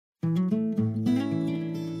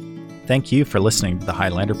Thank you for listening to the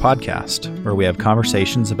Highlander Podcast, where we have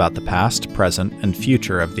conversations about the past, present, and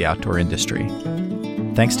future of the outdoor industry.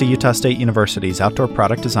 Thanks to Utah State University's Outdoor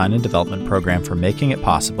Product Design and Development program for making it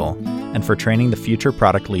possible and for training the future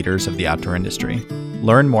product leaders of the outdoor industry.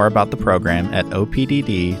 Learn more about the program at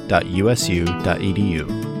opdd.usu.edu.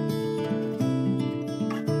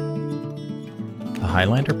 The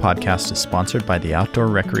Highlander Podcast is sponsored by the Outdoor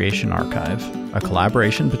Recreation Archive, a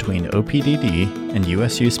collaboration between OPDD and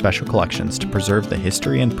USU Special Collections to preserve the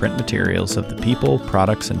history and print materials of the people,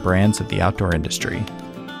 products, and brands of the outdoor industry.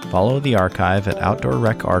 Follow the archive at Outdoor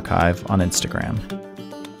Rec Archive on Instagram.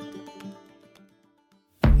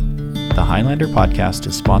 The Highlander Podcast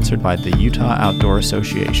is sponsored by the Utah Outdoor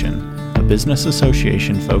Association, a business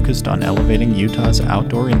association focused on elevating Utah's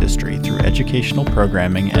outdoor industry through educational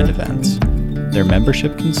programming and events. Their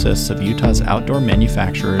membership consists of Utah's outdoor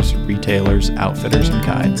manufacturers, retailers, outfitters, and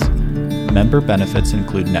guides. Member benefits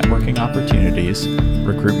include networking opportunities,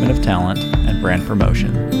 recruitment of talent, and brand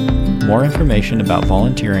promotion. More information about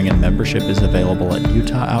volunteering and membership is available at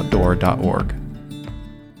utahoutdoor.org.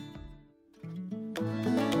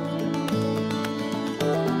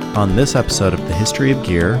 On this episode of The History of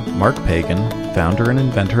Gear, Mark Paigen, founder and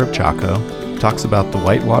inventor of Chaco, talks about the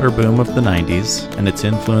whitewater boom of the 90s and its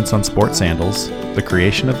influence on sport sandals, the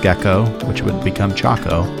creation of Gecko, which would become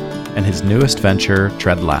Chaco, and his newest venture,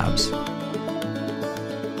 Tread Labs.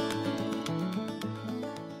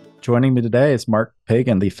 Joining me today is Mark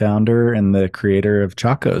Paigen, the founder and the creator of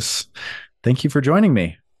Chacos. Thank you for joining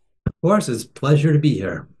me. Of course, it's a pleasure to be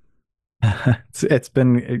here. It's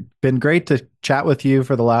been great to chat with you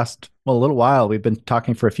for the last, a little while. We've been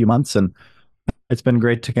talking for a few months, and it's been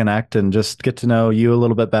great to connect and just get to know you a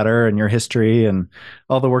little bit better and your history and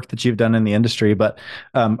all the work that you've done in the industry. But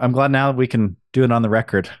I'm glad now we can do it on the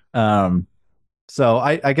record. So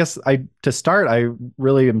I guess to start, I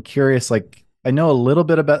really am curious, I know a little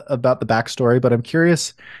bit about the backstory, but I'm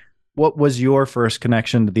curious, what was your first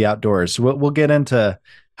connection to the outdoors? We'll get into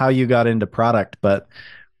how you got into product, but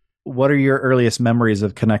what are your earliest memories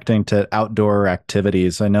of connecting to outdoor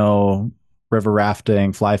activities? I know river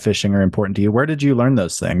rafting, fly fishing are important to you. Where did you learn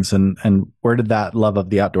those things, and where did that love of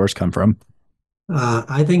the outdoors come from?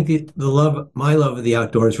 I think my love of the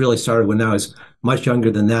outdoors really started when I was much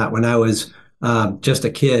younger than that. When I was just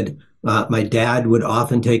a kid, my dad would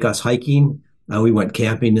often take us hiking. We went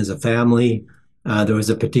camping as a family. There was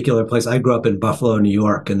a particular place. I grew up in Buffalo, New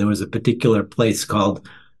York, and there was a particular place called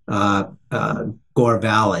Zor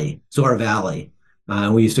Valley.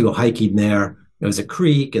 We used to go hiking there. There was a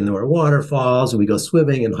creek and there were waterfalls, and we go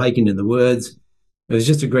swimming and hiking in the woods. It was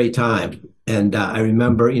just a great time. And I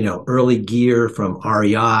remember, early gear from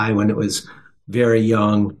REI when it was very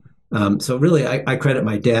young. So really, I credit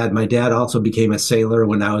my dad. My dad also became a sailor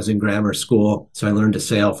when I was in grammar school, so I learned to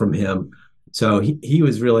sail from him. So he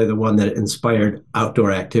was really the one that inspired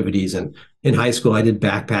outdoor activities. And in high school, I did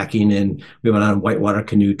backpacking, and we went on whitewater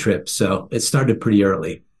canoe trips. So it started pretty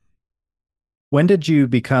early. When did you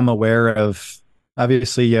become aware of,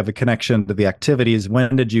 obviously you have a connection to the activities,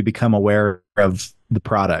 when did you become aware of the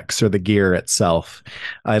products or the gear itself?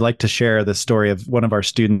 I like to share the story of one of our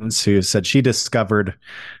students who said she discovered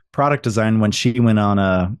product design when she went on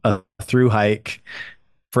a through hike.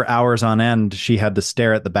 For hours on end, she had to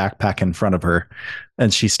stare at the backpack in front of her,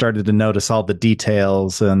 and she started to notice all the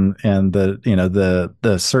details and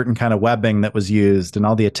the certain kind of webbing that was used and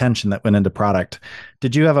all the attention that went into product.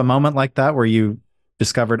 Did you have a moment like that where you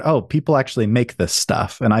discovered, oh, people actually make this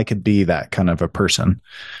stuff, and I could be that kind of a person?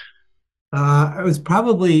 It was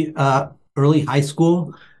probably early high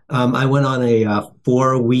school. I went on a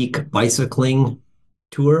 4-week bicycling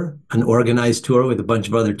tour, an organized tour with a bunch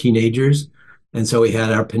of other teenagers. And so we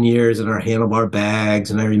had our panniers and our handlebar bags.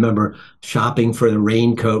 And I remember shopping for the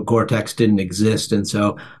raincoat. Gore-Tex didn't exist. And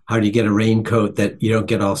so how do you get a raincoat that you don't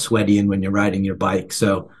get all sweaty in when you're riding your bike?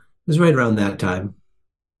 So it was right around that time.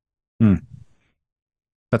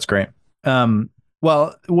 That's great. And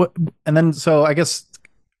then, so I guess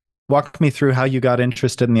walk me through how you got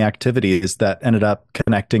interested in the activities that ended up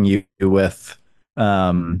connecting you with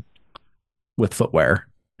footwear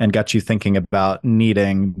and got you thinking about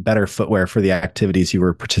needing better footwear for the activities you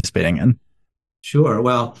were participating in. Sure.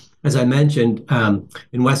 Well, as I mentioned,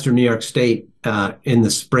 in Western New York State, in the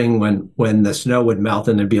spring when the snow would melt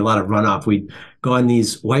and there'd be a lot of runoff, we'd go on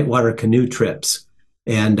these whitewater canoe trips.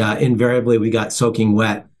 And invariably, we got soaking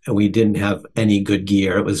wet, and we didn't have any good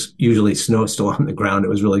gear. It was usually snow still on the ground. It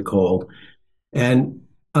was really cold. And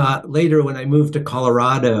later, when I moved to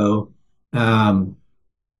Colorado in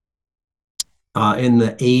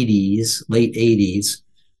the late 80s,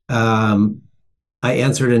 I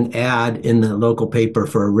answered an ad in the local paper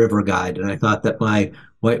for a river guide, and I thought that my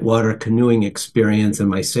whitewater canoeing experience and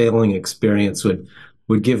my sailing experience would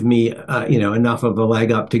give me, enough of a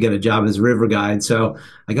leg up to get a job as a river guide. So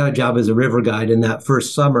I got a job as a river guide. In that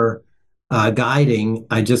first summer guiding,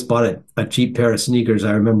 I just bought a cheap pair of sneakers.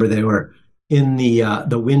 I remember they were in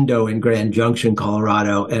the window in Grand Junction,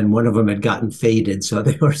 Colorado, and one of them had gotten faded, so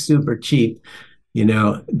they were super cheap.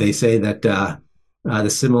 They say that the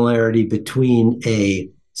similarity between a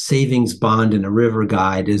savings bond and a river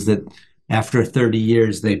guide is that after 30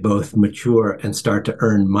 years, they both mature and start to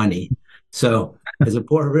earn money. So, as a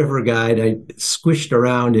poor river guide, I squished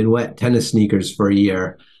around in wet tennis sneakers for a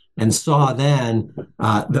year and saw then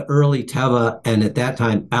the early Teva and at that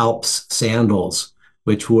time Alps sandals,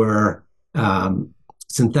 which were um,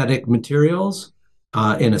 synthetic materials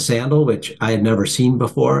in a sandal, which I had never seen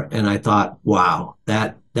before. And I thought, wow,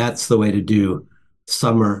 that's the way to do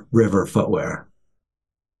summer river footwear.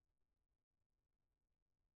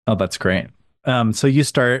 Oh, that's great. So you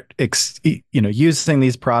start, using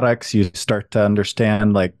these products. You start to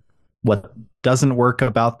understand like what doesn't work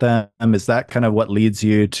about them. Is that kind of what leads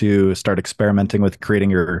you to start experimenting with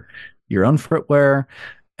creating your own footwear?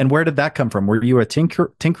 And where did that come from? Were you a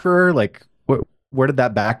tinkerer? Like, where did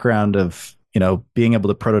that background of being able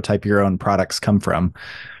to prototype your own products come from?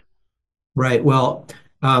 Right. Well,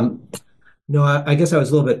 um, no, I guess I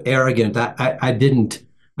was a little bit arrogant.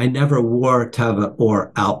 I never wore Teva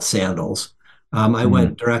or Alp sandals. I Mm,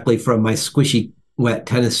 went directly from my squishy wet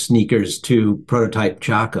tennis sneakers to prototype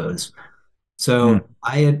Chacos. mm, So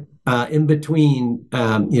I had, in between,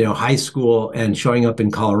 high school and showing up in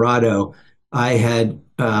Colorado, I had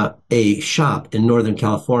a shop in Northern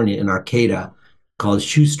California in Arcata called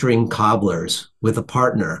Shoestring Cobblers with a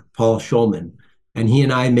partner, Paul Schulman. And he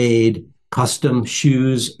and I made custom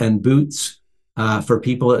shoes and boots for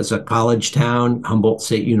people. It's a college town. Humboldt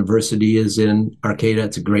State University is in Arcata.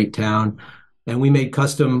 It's a great town. And we made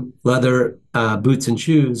custom leather boots and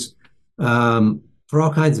shoes for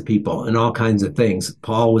all kinds of people and all kinds of things.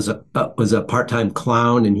 Paul was a part-time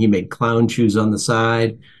clown, and he made clown shoes on the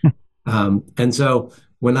side. And so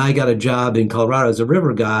when I got a job in Colorado as a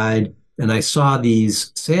river guide, and I saw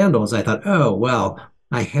these sandals, I thought, oh well,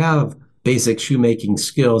 I have basic shoemaking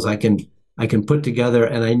skills. I can put together,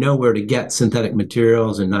 and I know where to get synthetic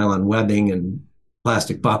materials and nylon webbing and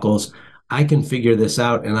plastic buckles. I can figure this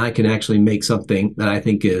out, and I can actually make something that I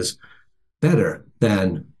think is better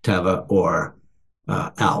than Teva or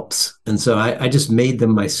Alps. And so I just made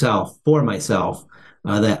them myself for myself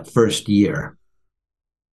that first year.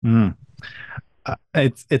 mm.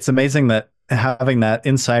 It's amazing that having that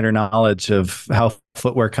insider knowledge of how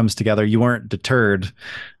footwear comes together, you weren't deterred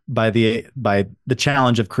by the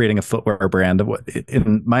challenge of creating a footwear brand.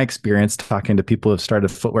 In my experience, talking to people who have started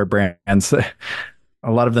footwear brands,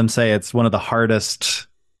 a lot of them say it's one of the hardest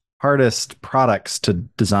products to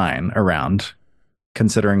design around,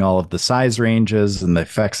 considering all of the size ranges and the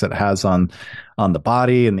effects it has on the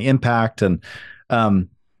body and the impact. And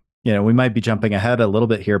we might be jumping ahead a little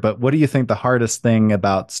bit here, but what do you think the hardest thing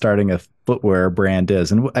about starting a footwear brand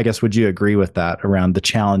is? And I guess, would you agree with that around the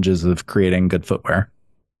challenges of creating good footwear?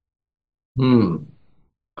 Hmm.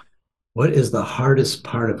 What is the hardest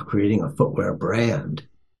part of creating a footwear brand?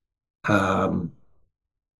 Um,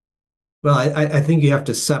 well, I think you have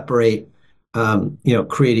to separate,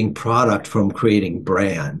 creating product from creating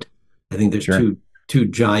brand. I think there's Sure. two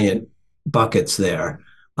giant buckets there.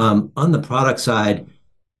 On the product side,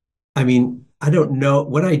 I mean, I don't know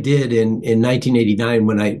what I did in 1989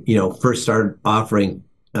 when I, first started offering.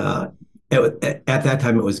 At that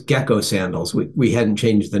time, it was Gecko sandals. We hadn't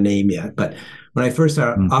changed the name yet, but when I first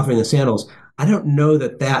started Mm, offering the sandals, I don't know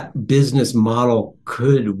that that business model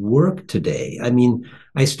could work today. I mean,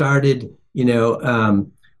 I started,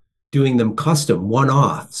 doing them custom, one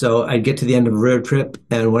off. So I'd get to the end of a road trip,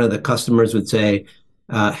 and one of the customers would say,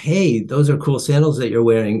 "Hey, those are cool sandals that you're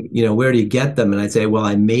wearing. Where do you get them?" And I'd say, "Well,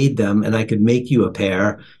 I made them, and I could make you a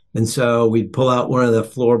pair." And so we'd pull out one of the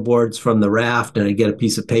floorboards from the raft, and I'd get a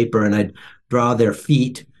piece of paper, and I'd draw their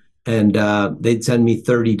feet, and they'd send me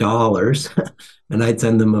 $30, and I'd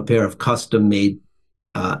send them a pair of custom made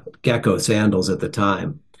Gecko sandals at the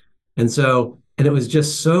time. And it was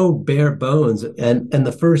just so bare bones. And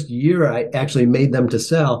the first year I actually made them to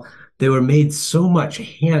sell, they were made so much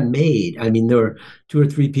handmade. I mean, there were two or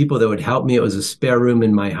three people that would help me. It was a spare room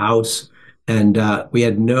in my house, and we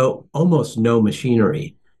had almost no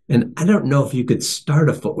machinery. And I don't know if you could start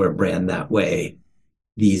a footwear brand that way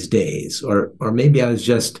these days, or maybe I was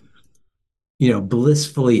just,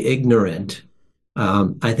 blissfully ignorant.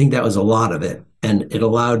 I think that was a lot of it, and it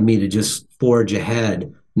allowed me to just forge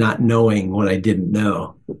ahead not knowing what I didn't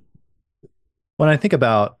know. When I think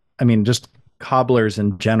about, I mean, just cobblers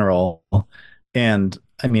in general, and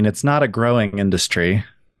I mean, it's not a growing industry.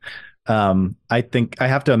 I think I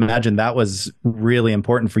have to imagine that was really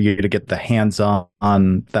important for you to get the hands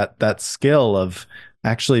on that skill of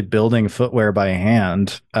actually building footwear by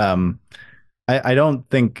hand. I don't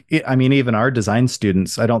think, I mean, even our design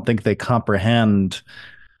students, I don't think they comprehend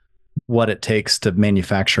what it takes to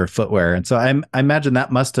manufacture footwear. And so I imagine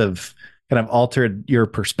that must have kind of altered your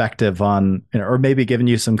perspective on, or maybe given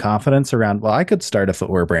you some confidence around, well, I could start a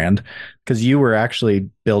footwear brand because you were actually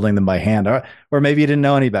building them by hand, or maybe you didn't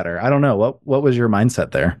know any better. I don't know. What was your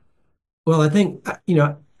mindset there? Well, I think,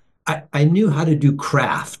 I knew how to do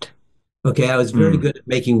craft. Okay, I was very Mm, good at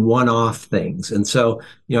making one-off things. And so,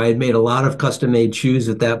 I had made a lot of custom-made shoes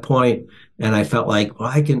at that point, and I felt like, well,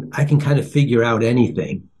 I can kind of figure out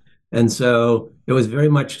anything. And so it was very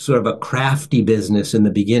much sort of a crafty business in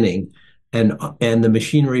the beginning, and the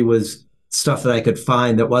machinery was stuff that I could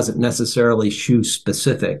find that wasn't necessarily shoe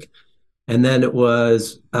specific. And then it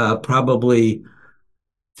was probably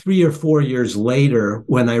 3 or 4 years later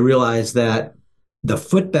when I realized that the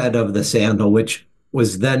footbed of the sandal, which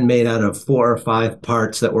was then made out of 4 or 5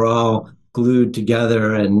 parts that were all glued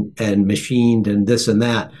together and machined and this and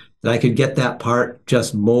that, that I could get that part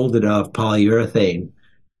just molded of polyurethane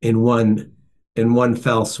in one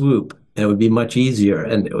fell swoop. And it would be much easier.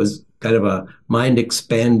 And it was kind of a mind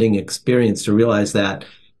expanding experience to realize that.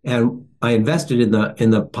 And I invested in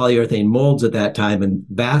the polyurethane molds at that time and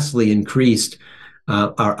vastly increased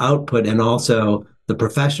our output and also the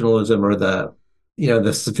professionalism or the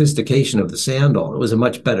sophistication of the sandal. It was a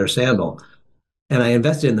much better sandal. And I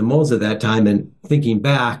invested in the molds at that time. And thinking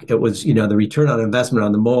back, it was, the return on investment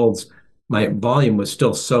on the molds, my volume was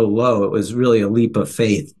still so low. It was really a leap of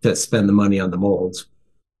faith to spend the money on the molds.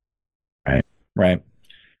 right, right.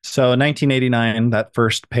 So in 1989, that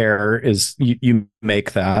first pair is you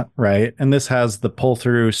make that, right? And this has the pull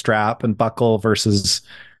through strap and buckle versus,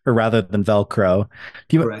 or rather than Velcro.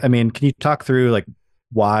 I Correct. mean, can you talk through like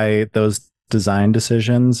why those design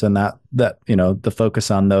decisions and the focus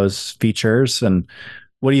on those features, and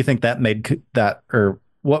what do you think that made that, or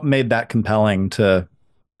what made that compelling to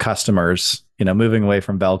customers, moving away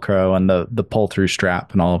from Velcro and the pull through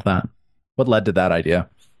strap and all of that? What led to that idea?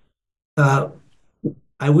 Uh,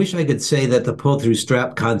 I wish I could say that the pull through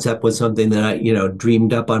strap concept was something that I,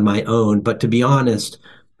 dreamed up on my own. But to be honest,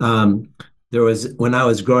 um, there was, when I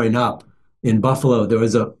was growing up in Buffalo, there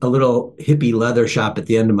was a little hippie leather shop at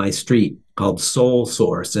the end of my street called Soul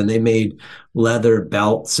Source, and they made leather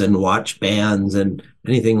belts and watch bands and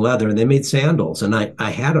anything leather. And they made sandals, and I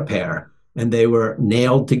had a pair, and they were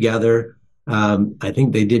nailed together. I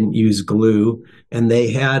think they didn't use glue, and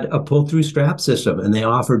they had a pull through strap system, and they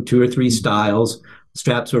offered two or three styles.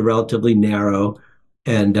 Straps were relatively narrow,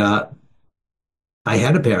 and I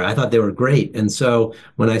had a pair. I thought they were great. And so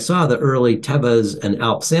when I saw the early Tevas and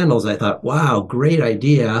Alp sandals, I thought, wow, great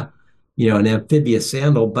idea, an amphibious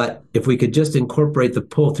sandal. But if we could just incorporate the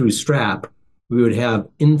pull through strap, we would have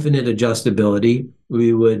infinite adjustability.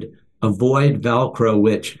 We would avoid Velcro,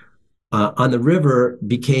 which on the river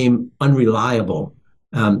became unreliable.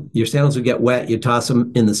 Your sandals would get wet, you toss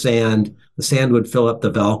them in the sand would fill up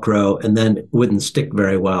the Velcro, and then it wouldn't stick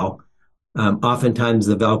very well. Oftentimes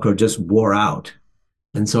the Velcro just wore out.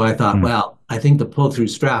 And so I thought, Mm, well, I think the pull through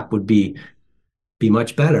strap would be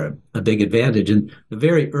much better, a big advantage. And the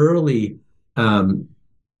very early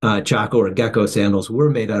Chaco or Gecko sandals were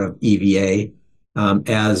made out of EVA,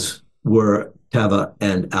 as were Teva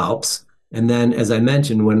and Alps. And then, as I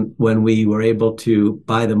mentioned, when we were able to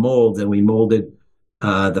buy the molds and we molded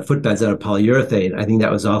the footbeds out of polyurethane, I think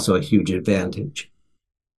that was also a huge advantage.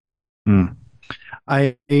 mm.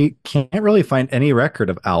 I can't really find any record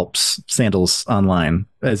of Alps sandals online.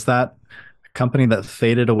 Is that a company that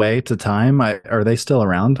faded away to time? Are they still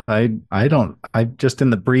around? I don't. I just, in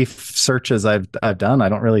the brief searches I've done, I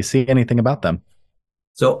don't really see anything about them.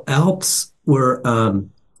 So Alps were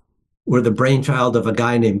the brainchild of a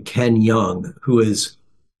guy named Ken Young, who is,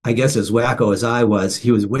 I guess, as wacko as I was.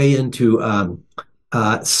 He was way into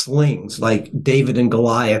slings, like David and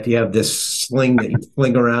Goliath. You have this sling that you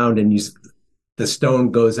fling around, and the stone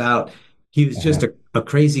goes out. He was just Uh-huh. a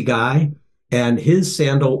crazy guy, and his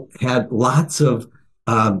sandal had lots of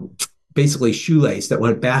um, basically shoelace that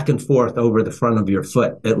went back and forth over the front of your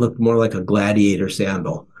foot. It looked more like a gladiator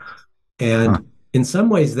sandal. Huh. And in some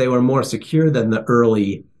ways, they were more secure than the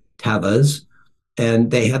early Tevas, and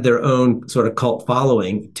they had their own sort of cult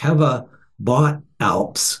following. Teva bought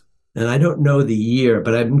Alps, and I don't know the year,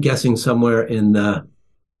 but I'm guessing somewhere in the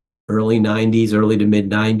early 90s, early to mid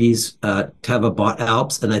 90s. Teva bought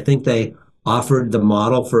Alps, and I think they offered the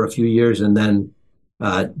model for a few years and then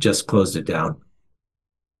just closed it down.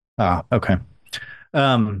 Ah, okay.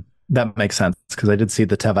 That makes sense because I did see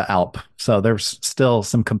the Teva Alp. So there's still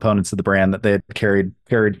some components of the brand that they had carried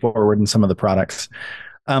forward in some of the products.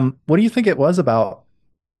 What do you think it was about,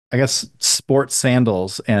 I guess, sports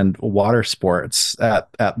sandals and water sports at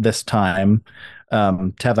this time?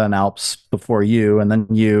 Teva and Alps before you, and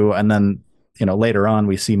then later on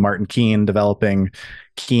we see Martin Keen developing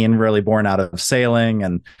Keen really born out of sailing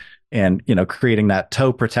and creating that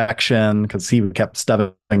toe protection because he kept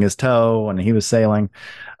stubbing his toe when he was sailing.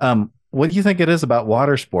 What do you think it is about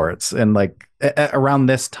water sports and like around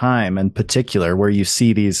this time in particular where you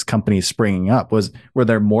see these companies springing up? Were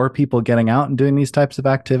there more people getting out and doing these types of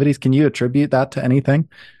activities? Can you attribute that to anything?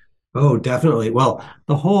 Oh, definitely. Well,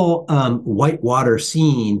 the whole whitewater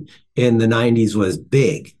scene in the 90s was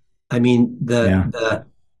big. I mean, Yeah.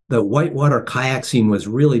 the whitewater kayak scene was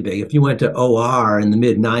really big. If you went to OR in the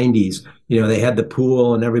mid 90s, they had the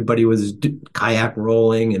pool and everybody was kayak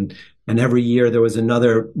rolling, and every year there was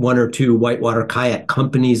another one or two whitewater kayak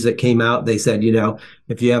companies that came out. They said,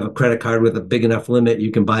 if you have a credit card with a big enough limit,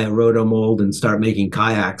 you can buy a roto mold and start making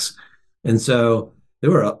kayaks. And so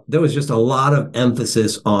there was just a lot of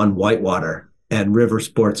emphasis on whitewater and river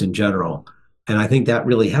sports in general, and I think that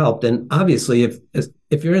really helped. And obviously,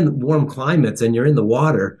 if you're in warm climates and you're in the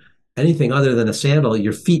water, anything other than a sandal,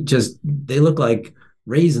 your feet just they look like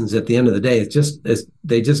raisins at the end of the day.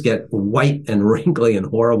 They just get white and wrinkly and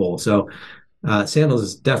horrible. So sandals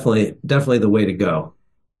is definitely the way to go.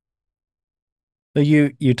 So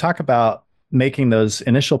you talk about making those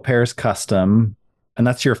initial pairs custom, and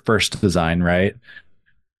that's your first design, right?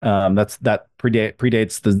 That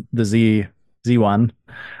predates the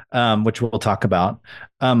Z1, which we'll talk about.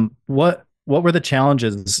 What were the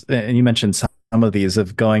challenges? And you mentioned some of these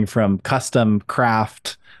of going from custom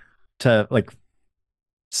craft to like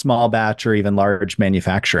small batch or even large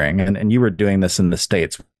manufacturing, and you were doing this in the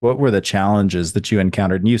States. What were the challenges that you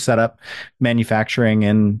encountered? And you set up manufacturing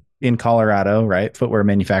in Colorado, right? Footwear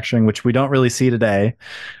manufacturing, which we don't really see today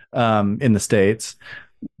in the States.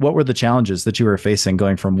 What were the challenges that you were facing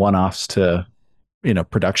going from one-offs to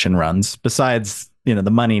production runs besides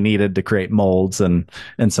the money needed to create molds and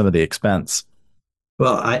some of the expense?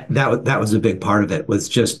 Well, that was a big part of it was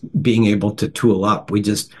just being able to tool up. We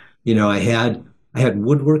just, I had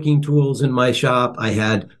woodworking tools in my shop. I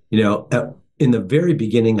had, in the very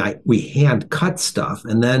beginning, we hand cut stuff,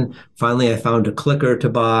 and then finally I found a clicker to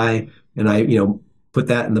buy, and I, put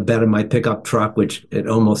that in the bed of my pickup truck, which it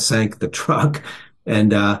almost sank the truck,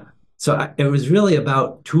 and it was really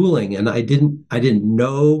about tooling, and I didn't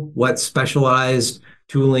know what specialized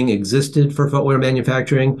tooling existed for footwear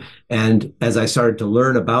manufacturing. And as I started to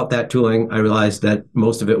learn about that tooling, I realized that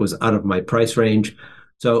most of it was out of my price range.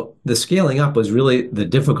 So the scaling up was really the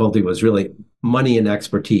difficulty was really money and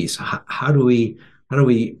expertise. How do we how do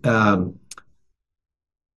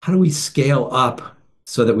we scale up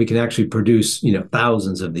so that we can actually produce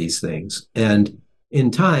thousands of these things? And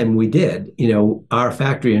in time we did. Our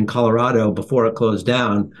factory in Colorado, before it closed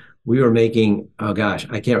down, we were making, oh gosh,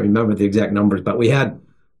 I can't remember the exact numbers, but we had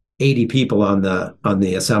 80 people on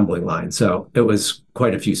the assembly line. So it was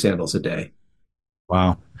quite a few sandals a day.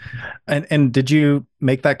 Wow. And did you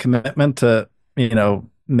make that commitment to,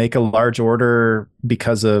 make a large order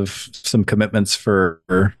because of some commitments from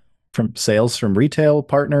sales from retail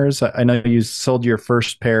partners? I know you sold your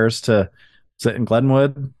first pairs to, is it in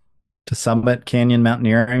Glenwood, to Summit Canyon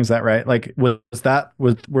Mountaineering? Is that right? Like, were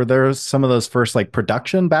there some of those first like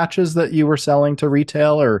production batches that you were selling to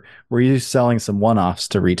retail, or were you selling some one-offs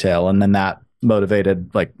to retail, and then that motivated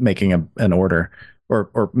like making an order,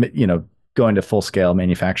 or going to full scale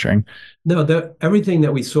manufacturing? No, everything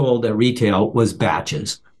that we sold at retail was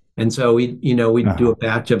batches. And so we'd do Uh-huh. a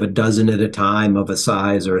batch of a dozen at a time of a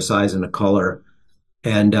size or a size and a color.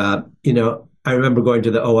 And I remember going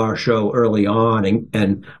to the OR show early on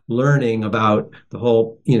and learning about the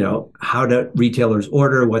whole, how do retailers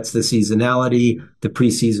order, what's the seasonality, the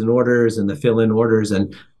preseason orders and the fill-in orders,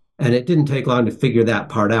 and it didn't take long to figure that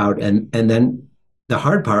part out. And then the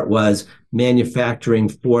hard part was manufacturing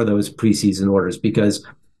for those preseason orders because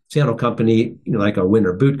sandal company, like a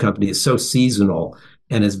winter boot company, is so seasonal,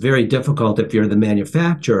 and it's very difficult if you're the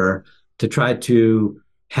manufacturer to try to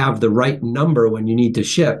have the right number when you need to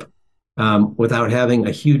ship without having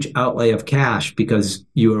a huge outlay of cash because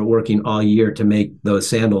you are working all year to make those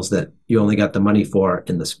sandals that you only got the money for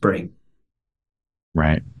in the spring.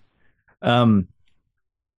 Right. Um,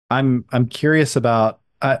 I'm curious about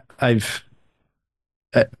I've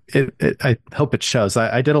I hope it shows.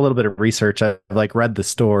 I did a little bit of research. I like read the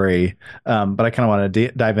story, but I kind of want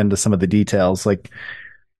to dive into some of the details. Like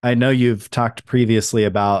I know you've talked previously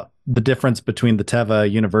about the difference between the Teva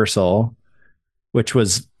Universal, which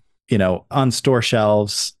was, on store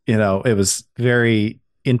shelves, it was very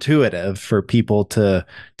intuitive for people to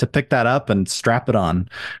pick that up and strap it on,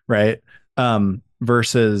 right?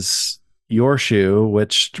 Versus your shoe,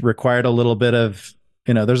 which required a little bit of,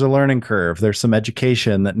 there's a learning curve. There's some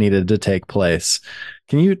education that needed to take place.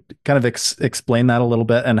 Can you kind of explain that a little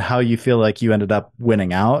bit and how you feel like you ended up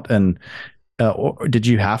winning out? And or did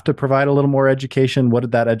you have to provide a little more education? What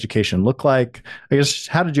did that education look like? I guess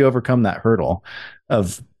how did you overcome that hurdle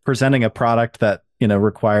of presenting a product that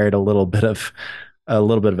required a little bit of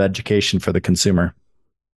education for the consumer?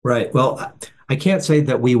 Right. Well, I can't say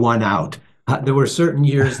that we won out. There were certain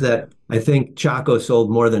years that I think Chaco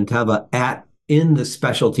sold more than Teva at in the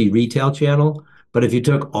specialty retail channel. But if you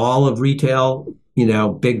took all of retail,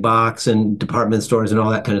 big box and department stores and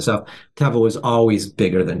all that kind of stuff, Teva was always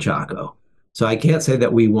bigger than Chaco. So I can't say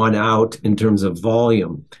that we won out in terms of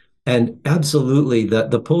volume. And absolutely,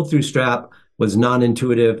 the pull through strap was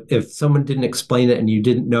non-intuitive. If someone didn't explain it and you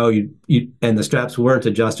didn't know, and the straps weren't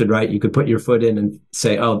adjusted right, you could put your foot in and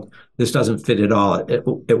say, "Oh, this doesn't fit at all.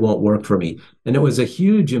 It won't work for me." And it was a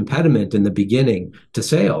huge impediment in the beginning to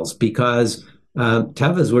sales because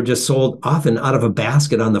Tevas were just sold often out of a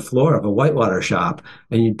basket on the floor of a whitewater shop,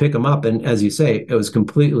 and you'd pick them up, and as you say, it was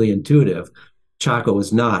completely intuitive. Chaco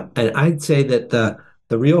was not, and I'd say that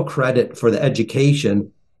the real credit for the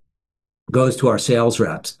education goes to our sales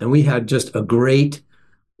reps. And we had just a great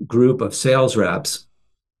group of sales reps,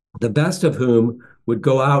 the best of whom would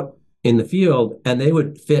go out in the field and they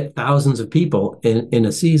would fit thousands of people in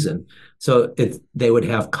a season. So they would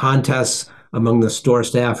have contests among the store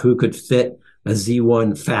staff who could fit a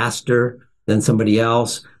Z1 faster than somebody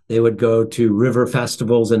else. They would go to river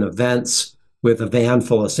festivals and events with a van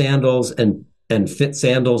full of sandals and fit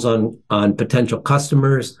sandals on potential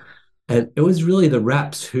customers. And it was really the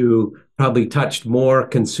reps who probably touched more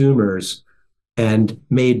consumers and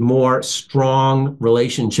made more strong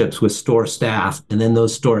relationships with store staff. And then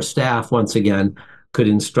those store staff, once again, could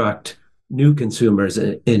instruct new consumers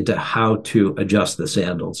into how to adjust the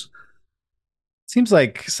sandals. Seems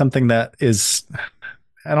like something that is,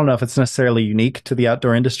 I don't know if it's necessarily unique to the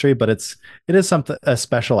outdoor industry, but it is something, a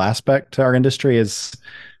special aspect to our industry is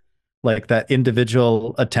like that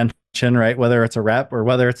individual attention, right? Whether it's a rep or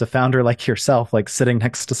whether it's a founder like yourself, like sitting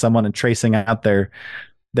next to someone and tracing out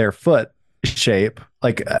their foot shape,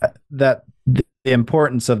 like that the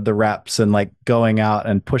importance of the reps and like going out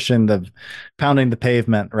and pounding the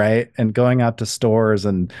pavement, right? And going out to stores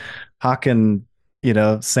and hawking,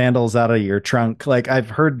 sandals out of your trunk. Like I've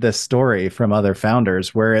heard this story from other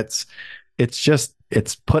founders where it's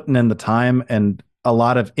putting in the time and a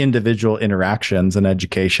lot of individual interactions and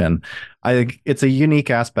education. I think it's a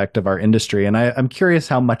unique aspect of our industry. And I'm curious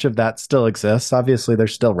how much of that still exists. Obviously,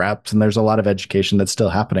 there's still reps and there's a lot of education that's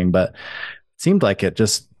still happening, but it seemed like it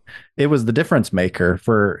was the difference maker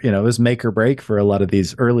for, it was make or break for a lot of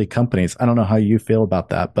these early companies. I don't know how you feel about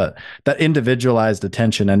that, but that individualized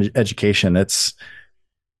attention and education,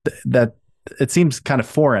 that it seems kind of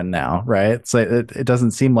foreign now, right? It's like, it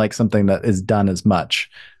doesn't seem like something that is done as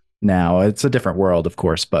much now. It's a different world, of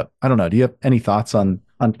course, but I don't know. Do you have any thoughts on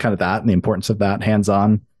kind of that and the importance of that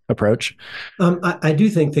hands-on approach? I do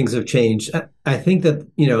think things have changed. I think that,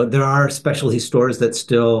 there are specialty stores that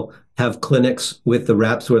still have clinics with the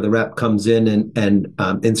reps where the rep comes in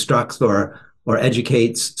and instructs or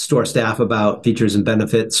educates store staff about features and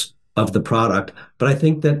benefits of the product. But I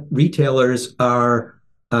think that retailers are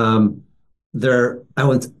they're I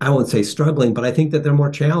won't say struggling, but I think that they're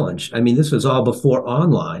more challenged. I mean, this was all before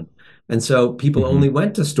online, and so people Mm-hmm. only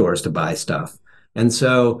went to stores to buy stuff. And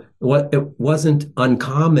so it wasn't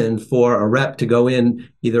uncommon for a rep to go in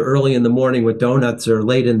either early in the morning with donuts or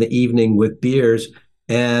late in the evening with beers,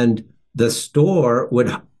 and the store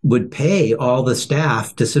would pay all the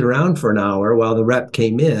staff to sit around for an hour while the rep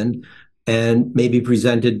came in and maybe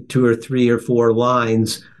presented two or three or four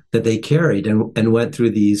lines that they carried and went through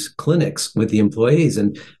these clinics with the employees.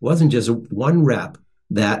 And it wasn't just one rep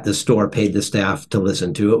that the store paid the staff to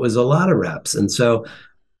listen to, it was a lot of reps. And so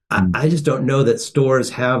I just don't know that stores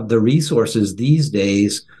have the resources these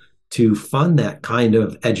days to fund that kind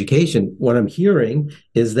of education. What I'm hearing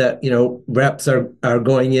is that, reps are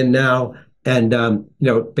going in now and,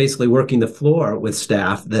 basically working the floor with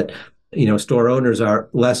staff that, store owners are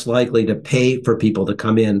less likely to pay for people to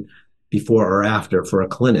come in before or after for a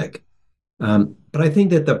clinic. But I think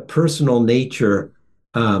that the personal nature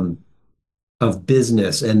of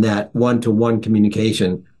business and that one-to-one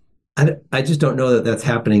communication. I just don't know that that's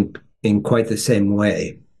happening in quite the same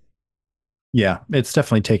way. Yeah, it's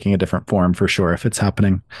definitely taking a different form for sure if it's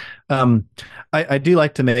happening. Um, I do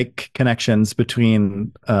like to make connections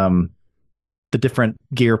between the different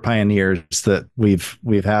gear pioneers that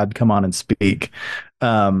we've had come on and speak,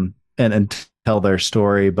 and tell their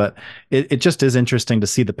story. But it just is interesting to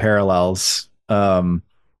see the parallels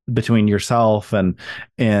between yourself and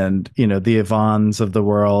the Yvonnes of the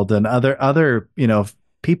world and other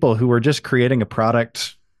people who were just creating a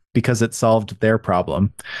product because it solved their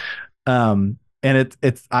problem. And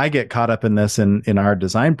it's I get caught up in this in our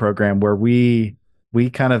design program where we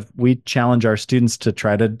challenge our students to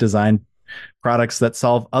try to design products that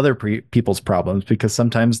solve other people's problems because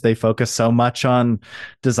sometimes they focus so much on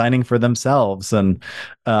designing for themselves and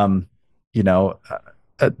um you know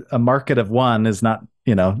a market of one is not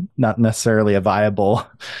necessarily a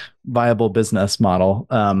viable business model.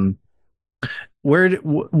 How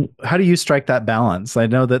do you strike that balance? I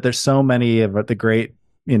know that there's so many of the great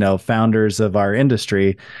founders of our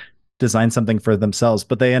industry design something for themselves,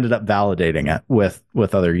 but they ended up validating it with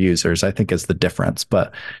other users, I think is the difference.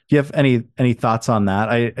 But do you have any thoughts on that?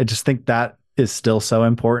 I just think that is still so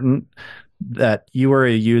important that you were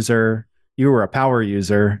a user, you were a power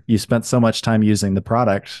user, you spent so much time using the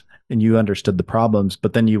product and you understood the problems,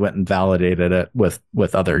 but then you went and validated it with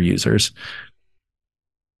other users.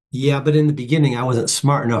 Yeah, but in the beginning, I wasn't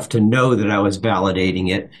smart enough to know that I was validating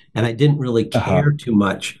it, and I didn't really Uh-huh. care too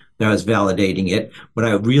much that I was validating it. What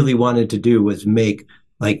I really wanted to do was make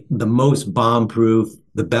like the most bomb-proof,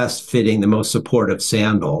 the best fitting, the most supportive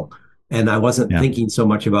sandal. And I wasn't Yeah. thinking so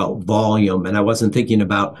much about volume, and I wasn't thinking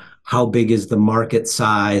about how big is the market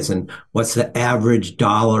size and what's the average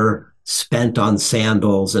dollar spent on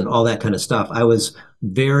sandals and all that kind of stuff. I was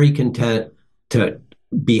very content to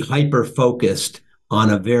be hyper focused on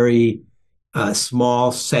a very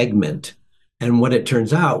small segment. And what it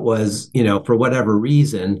turns out was, for whatever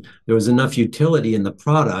reason, there was enough utility in the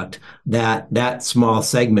product that that small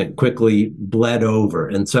segment quickly bled over.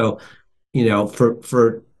 And so,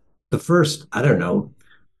 for the first, I don't know,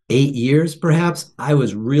 8 years, perhaps, I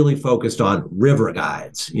was really focused on river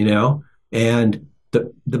guides, and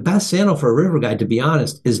the best sandal for a river guide, to be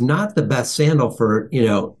honest, is not the best sandal for,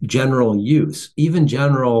 general use, even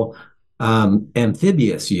general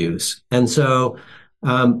amphibious use. And so,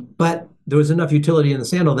 but there was enough utility in the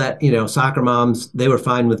sandal that, soccer moms, they were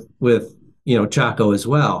fine with, Chaco as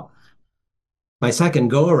well. My second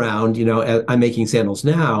go around, I'm making sandals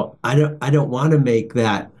now. I don't want to make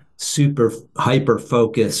that super hyper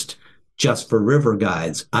focused just for river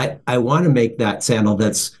guides. I want to make that sandal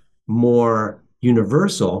that's more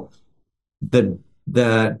universal. The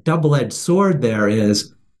double-edged sword there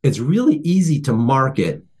is it's really easy to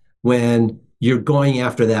market when you're going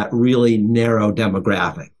after that really narrow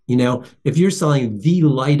demographic. If you're selling the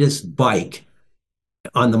lightest bike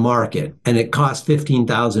on the market and it costs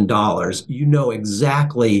 $15,000, you know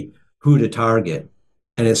exactly who to target.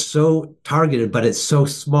 And it's so targeted, but it's so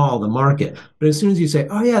small, the market. But as soon as you say,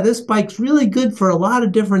 oh, yeah, this bike's really good for a lot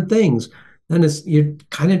of different things, then you're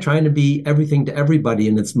kind of trying to be everything to everybody,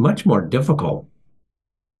 and it's much more difficult.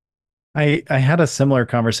 I had a similar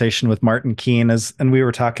conversation with Martin Keene and we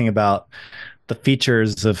were talking about the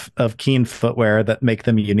features of Keen footwear that make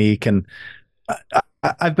them unique. And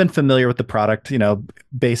I've been familiar with the product,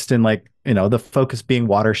 based in the focus being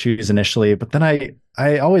water shoes initially, but then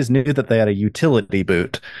I always knew that they had a utility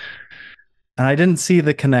boot, and I didn't see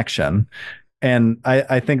the connection. And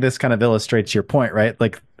I think this kind of illustrates your point, right?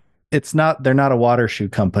 Like they're not a water shoe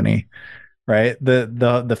company, right?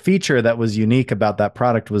 The feature that was unique about that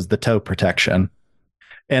product was the toe protection.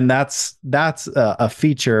 And that's a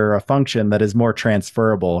feature, a function that is more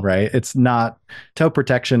transferable, right? It's not toe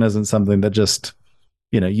protection isn't something that just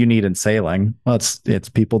you need in sailing. Well, it's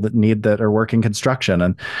people that are working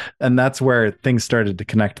construction, and that's where things started to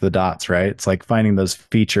connect the dots, right? It's like finding those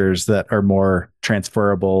features that are more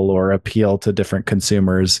transferable or appeal to different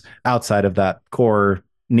consumers outside of that core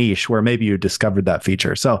niche where maybe you discovered that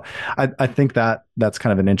feature. So I think that's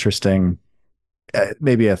kind of an interesting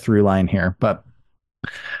maybe a through line here. But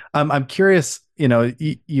I'm curious,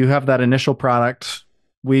 you have that initial product.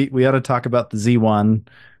 We ought to talk about the Z1.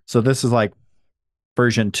 So this is like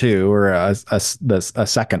version two or a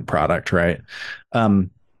second product, right? Do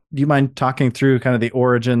you mind talking through kind of the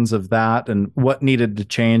origins of that and what needed to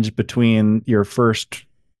change between your first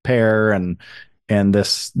pair and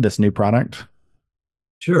this new product?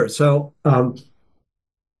 Sure. So for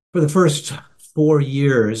the first 4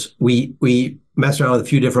 years, we messed around with a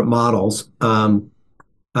few different models.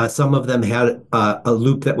 Some of them had a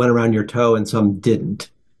loop that went around your toe and some didn't.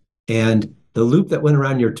 And the loop that went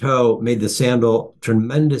around your toe made the sandal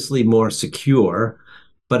tremendously more secure,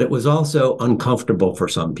 but it was also uncomfortable for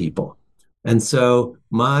some people. And so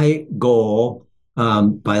my goal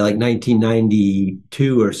by like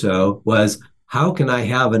 1992 or so was, how can I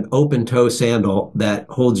have an open toe sandal that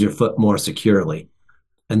holds your foot more securely?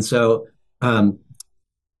 And so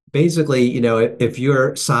basically, if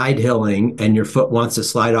you're side hilling and your foot wants to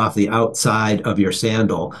slide off the outside of your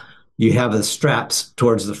sandal, you have the straps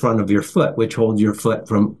towards the front of your foot, which hold your foot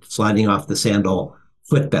from sliding off the sandal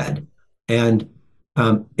footbed. And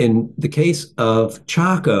in the case of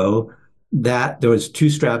Chaco, that there was two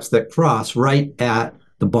straps that cross right at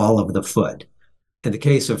the ball of the foot. In the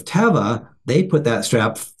case of Teva, they put that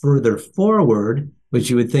strap further forward, which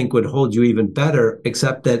you would think would hold you even better,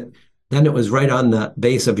 except that then it was right on the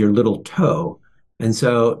base of your little toe. And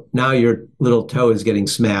so now your little toe is getting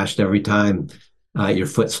smashed every time your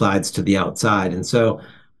foot slides to the outside. And so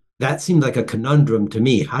that seemed like a conundrum to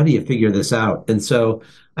me. How do you figure this out? And so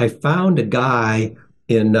I found a guy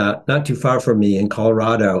in not too far from me in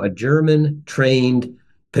Colorado, a German trained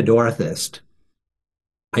pedorthist.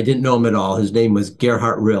 I didn't know him at all. His name was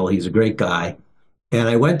Gerhard Rill. He's a great guy. And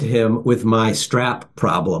I went to him with my strap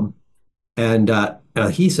problem. And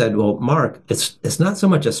he said, "Well, Mark, it's not so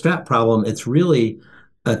much a strap problem. It's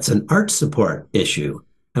an arch support issue.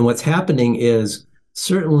 And what's happening is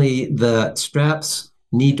certainly the straps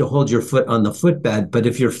need to hold your foot on the footbed. But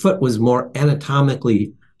if your foot was more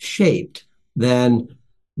anatomically shaped, then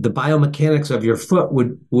the biomechanics of your foot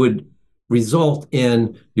would result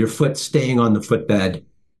in your foot staying on the footbed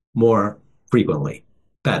more frequently,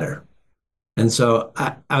 better." And so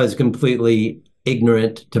I was completely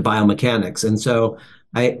ignorant to biomechanics. And so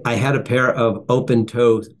I had a pair of open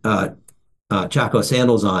toe Chaco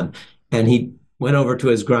sandals on, and he went over to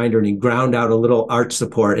his grinder and he ground out a little arch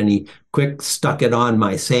support and he quick stuck it on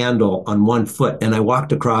my sandal on one foot. And I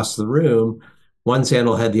walked across the room. One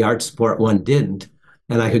sandal had the arch support, one didn't.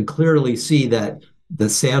 And I could clearly see that the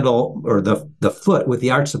sandal or the foot with the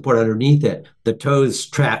arch support underneath it, the toes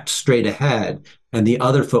tracked straight ahead. And the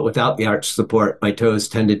other foot without the arch support, my toes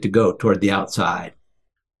tended to go toward the outside.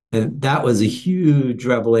 And that was a huge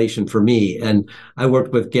revelation for me. And I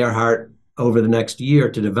worked with Gerhardt over the next year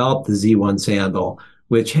to develop the Z1 sandal,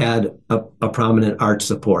 which had a prominent arch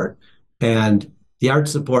support. And the arch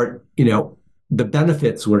support, the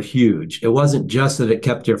benefits were huge. It wasn't just that it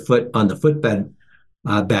kept your foot on the footbed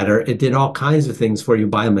better. It did all kinds of things for you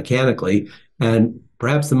biomechanically. And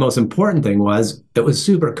perhaps the most important thing was it was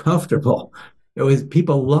super comfortable. It was,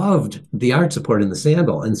 people loved the arch support in the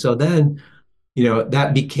sandal. And so then,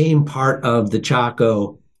 that became part of the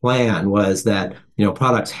Chaco plan, was that,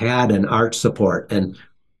 products had an arch support. And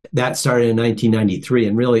that started in 1993.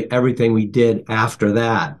 And really everything we did after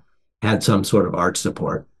that had some sort of arch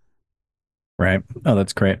support. Right. Oh,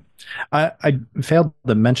 that's great. I failed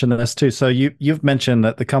to mention this too. So you've mentioned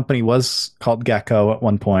that the company was called Gecko at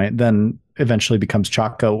one point, then eventually becomes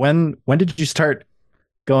Chaco. When did you start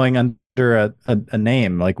going under a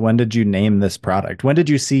name? Like, when did you name this product? When did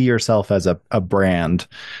you see yourself as a brand,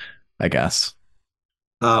 I guess?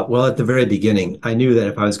 Well, at the very beginning, I knew that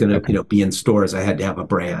if I was going to, Okay. be in stores, I had to have a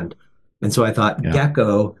brand. And so I thought Yeah.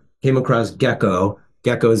 Gecko, came across Gecko.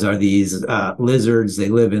 Geckos are these lizards. They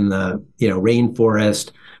live in the,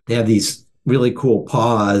 rainforest. They have these really cool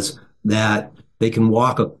paws that they can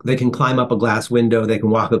climb up a glass window. They can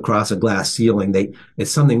walk across a glass ceiling.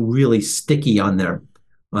 It's something really sticky on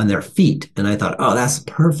their feet. And I thought, oh, that's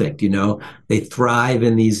perfect. They thrive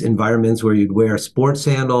in these environments where you'd wear sports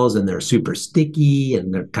sandals and they're super sticky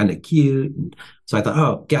and they're kind of cute. And so I thought,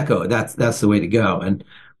 oh, Gecko, that's the way to go. And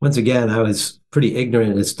once again, I was pretty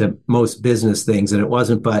ignorant as to most business things. And it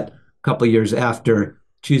wasn't but a couple of years after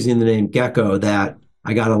choosing the name Gecko that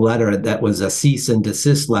I got a letter that was a cease and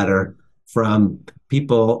desist letter from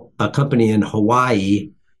a company in Hawaii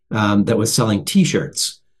that was selling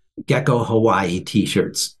T-shirts, Gecko Hawaii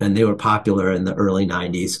T-shirts, and they were popular in the early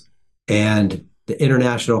 '90s. And the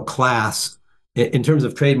international class, in terms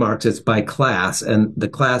of trademarks, it's by class, and the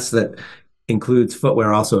class that includes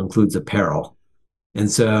footwear also includes apparel. And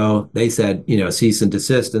so they said, cease and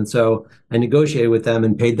desist. And so I negotiated with them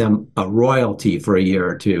and paid them a royalty for a year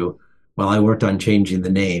or two while I worked on changing the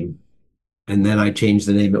name. And then I changed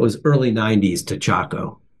the name. It was early '90s to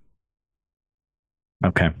Chaco.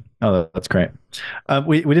 Okay. Oh, that's great.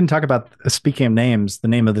 We didn't talk about, speaking of names, the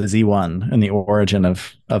name of the Z1 and the origin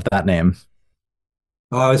of that name.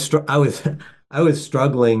 Oh, I was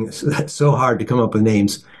struggling so hard to come up with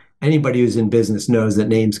names. Anybody who's in business knows that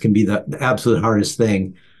names can be the absolute hardest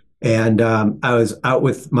thing. And I was out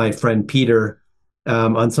with my friend Peter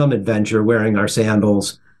on some adventure wearing our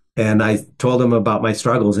sandals. And I told him about my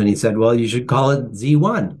struggles. And he said, well, you should call it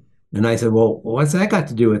Z1. And I said, well, what's that got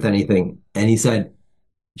to do with anything? And he said,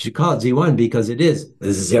 you should call it Z1 because it is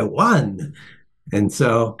Z1. And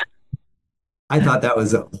so I thought that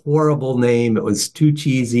was a horrible name. It was too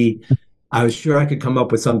cheesy. I was sure I could come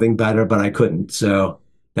up with something better, but I couldn't. So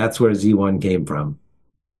that's where Z1 came from.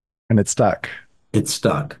 And it stuck. It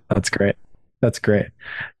stuck. That's great. That's great.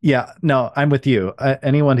 Yeah, no, I'm with you.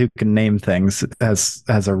 Anyone who can name things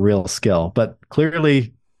has a real skill, but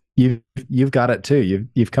clearly you've got it too.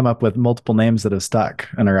 You've come up with multiple names that have stuck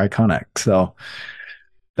and are iconic. So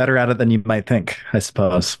better at it than you might think, I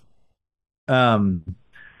suppose. Um,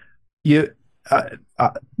 you uh,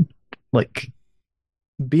 uh, like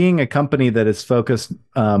being a company that is focused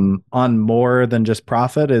on more than just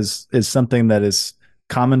profit is something that is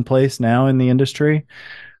commonplace now in the industry.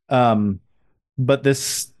 Um, but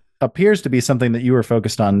this appears to be something that you were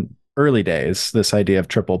focused on early days. This idea of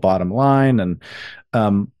triple bottom line, and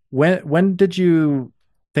when did you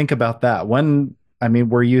think about that? When I mean,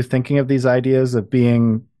 were you thinking of these ideas of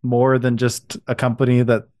being more than just a company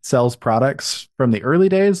that sells products from the early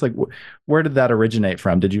days? Like, where did that originate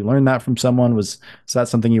from? Did you learn that from someone? Was that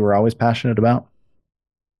something you were always passionate about?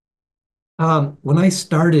 When I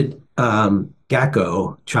started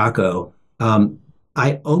Chaco,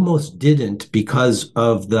 I almost didn't because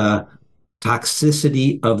of the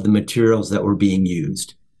toxicity of the materials that were being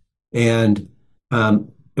used. And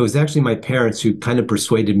it was actually my parents who kind of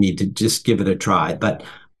persuaded me to just give it a try. But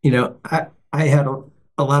I had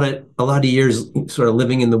a lot of years sort of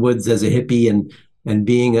living in the woods as a hippie and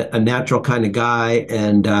being a natural kind of guy,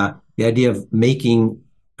 and the idea of making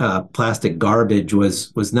plastic garbage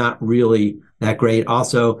was not really that great.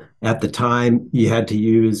 Also, at the time, you had to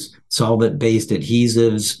use solvent-based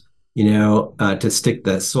adhesives, to stick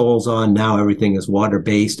the soles on. Now everything is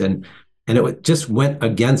water-based, and it just went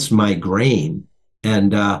against my grain.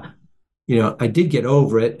 And I did get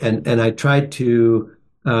over it, and I tried to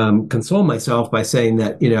console myself by saying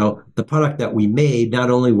that the product that we made,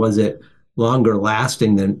 not only was it longer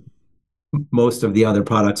lasting than most of the other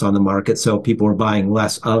products on the market, so people were buying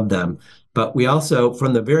less of them. But we also,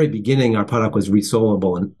 from the very beginning, our product was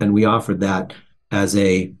resolable, and we offered that as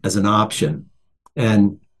an option.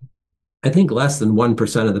 And I think less than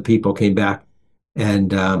 1% of the people came back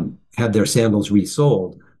and had their sandals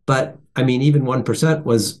resold. But I mean, even 1%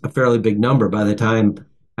 was a fairly big number. By the time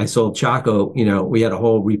I sold Chaco, we had a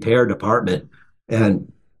whole repair department.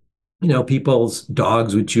 And, people's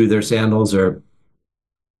dogs would chew their sandals, or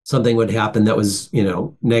something would happen that was,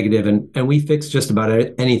 negative. And we fixed just about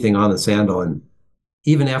anything on the sandal. And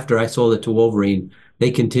even after I sold it to Wolverine,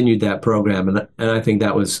 they continued that program. And I think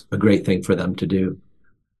that was a great thing for them to do.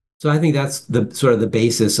 So I think that's the sort of the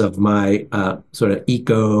basis of my sort of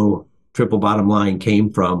eco triple bottom line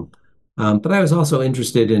came from. But I was also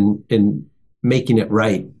interested in making it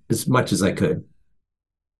right as much as I could.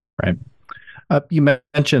 Right. You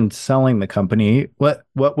mentioned selling the company. What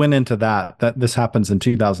went into that? That this happens in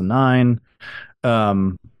 2009.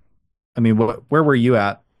 Um, I mean, where were you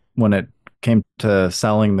at when it came to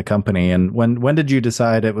selling the company, and when did you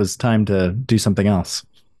decide it was time to do something else?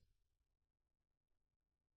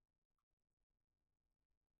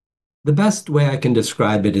 The best way I can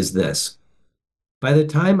describe it is this. By the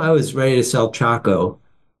time I was ready to sell Chaco,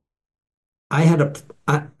 I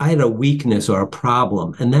had a weakness or a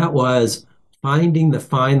problem, and that was finding the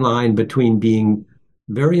fine line between being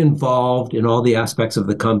very involved in all the aspects of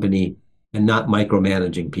the company and not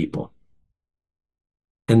micromanaging people.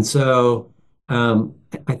 And so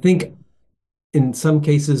I think in some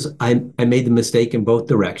cases I made the mistake in both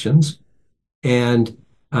directions. And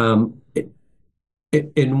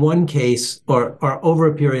in one case, or over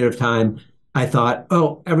a period of time, I thought,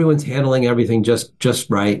 oh, everyone's handling everything just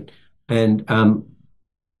right, and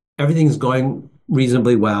everything's going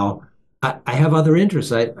reasonably well. I have other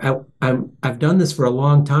interests. I've done this for a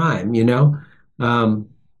long time, Um,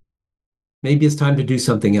 maybe it's time to do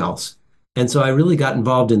something else. And so I really got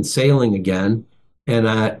involved in sailing again, and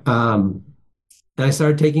I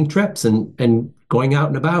started taking trips and going out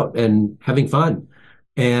and about and having fun.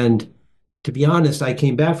 And to be honest, I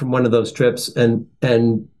came back from one of those trips, and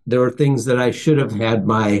there were things that I should have had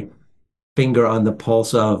my finger on the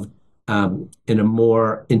pulse of in a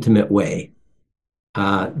more intimate way.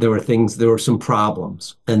 There were some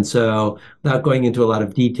problems. And so, without going into a lot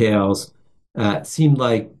of details, it seemed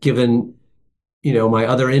like, given my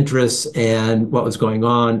other interests and what was going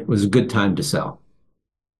on, it was a good time to sell.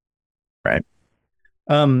 Right.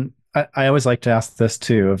 I always like to ask this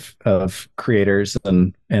too of creators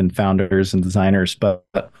and founders and designers, but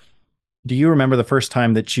do you remember the first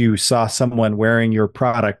time that you saw someone wearing your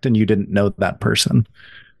product and you didn't know that person?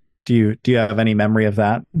 Do you have any memory of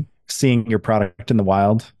that? Seeing your product in the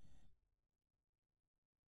wild?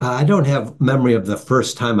 I don't have memory of the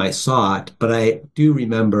first time I saw it, but I do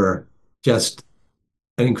remember just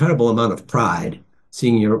an incredible amount of pride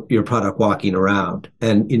seeing your product walking around.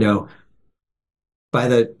 And by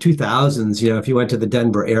the 2000s, if you went to the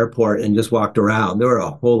Denver airport and just walked around, there were a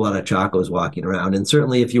whole lot of Chacos walking around. And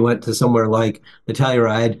certainly, if you went to somewhere like the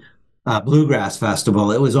Telluride Bluegrass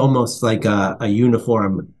Festival, it was almost like a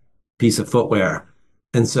uniform piece of footwear.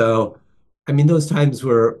 And so, I mean, those times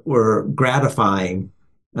were gratifying.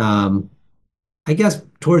 Um, I guess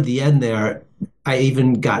toward the end there, I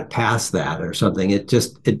even got past that or something. It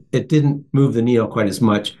didn't move the needle quite as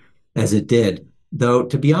much as it did. Though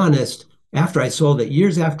to be honest, after I sold it,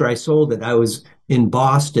 years after I sold it, I was in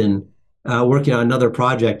Boston working on another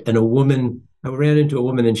project, and I ran into a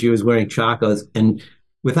woman, and she was wearing chacos, and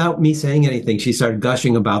without me saying anything, she started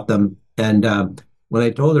gushing about them. And when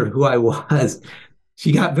I told her who I was,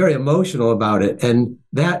 she got very emotional about it, and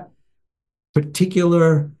that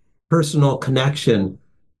particular personal connection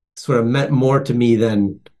sort of meant more to me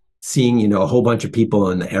than seeing, a whole bunch of people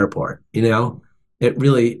in the airport. It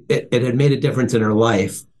had made a difference in her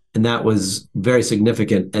life, and that was very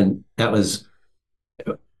significant. And it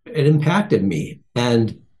impacted me.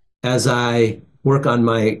 And as I work on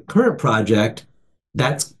my current project,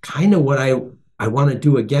 that's kind of what I want to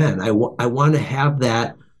do again. I want to have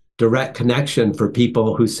that direct connection for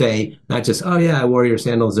people who say, not just, oh, yeah, I wore your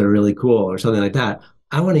sandals, they're really cool, or something like that.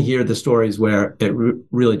 I want to hear the stories where it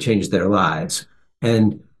really changed their lives.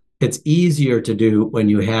 And it's easier to do when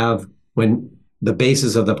the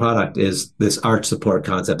basis of the product is this arch support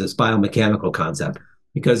concept, this biomechanical concept,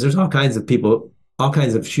 because there's all kinds of people, all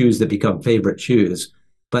kinds of shoes that become favorite shoes.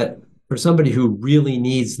 But for somebody who really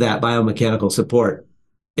needs that biomechanical support,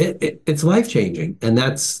 it's life changing. And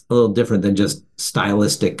that's a little different than just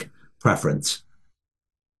stylistic preference.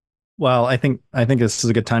 Well, I think this is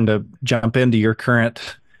a good time to jump into your current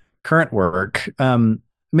work.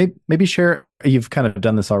 Maybe share. You've kind of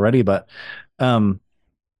done this already, but um,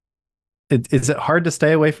 is it hard to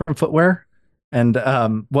stay away from footwear? And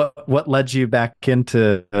what led you back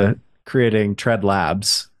into creating Tread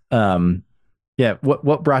Labs? Yeah,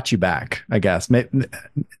 what brought you back? I guess, and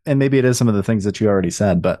maybe it is some of the things that you already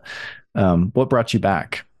said, but what brought you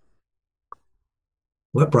back?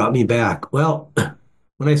 What brought me back? Well,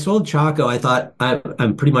 when I sold Chaco, I thought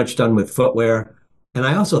I'm pretty much done with footwear. And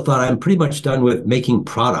I also thought I'm pretty much done with making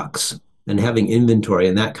products and having inventory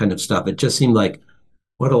and that kind of stuff. It just seemed like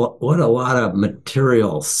what a lot of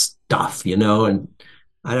material stuff, And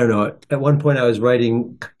I don't know. At one point, I was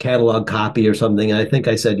writing catalog copy or something, and I think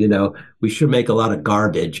I said, we should make a lot of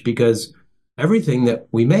garbage because everything that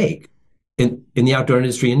we make in the outdoor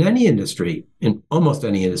industry, in any industry, in almost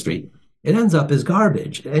any industry, it ends up as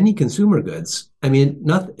garbage. Any consumer goods. I mean,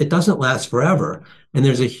 it doesn't last forever, and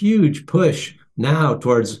there's a huge push now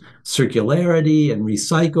towards circularity and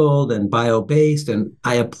recycled and bio-based, and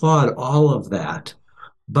I applaud all of that.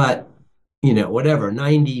 But whatever,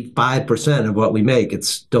 95% of what we make, it's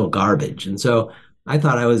still garbage. And so I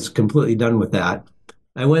thought I was completely done with that.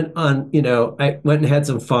 I went and had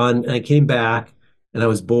some fun, and I came back and I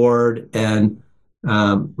was bored. And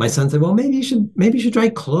my son said, well, maybe you should try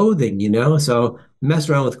clothing. So I messed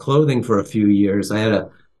around with clothing for a few years. I had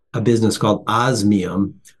a business called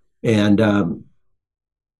Osmium, and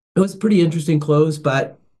it was pretty interesting clothes,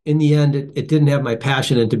 but in the end, it didn't have my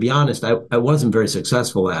passion. And to be honest, I wasn't very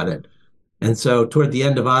successful at it. And so toward the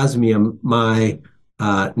end of Osmium, my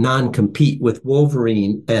non-compete with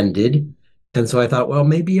Wolverine ended. And so I thought, well,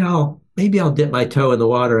 maybe I'll dip my toe in the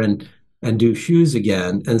water and do shoes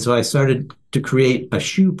again. And so I started to create a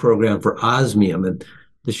shoe program for Osmium. And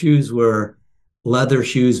the shoes were leather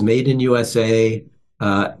shoes made in USA.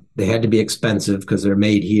 They had to be expensive because they're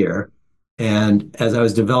made here. And as I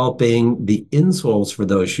was developing the insoles for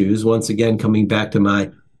those shoes, once again coming back to my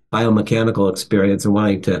biomechanical experience and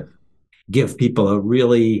wanting to give people a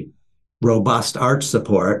really robust arch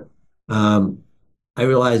support, I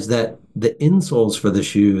realized that the insoles for the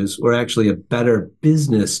shoes were actually a better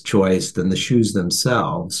business choice than the shoes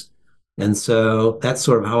themselves. And so that's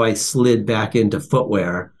sort of how I slid back into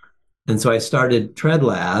footwear. And so I started Tread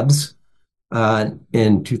Labs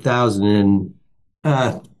in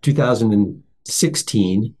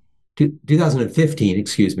 2016, 2015,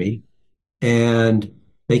 excuse me, and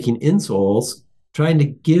making insoles, trying to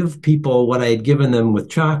give people what I had given them with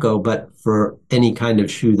Chaco, but for any kind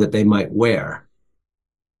of shoe that they might wear.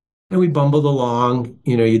 and we bumbled along.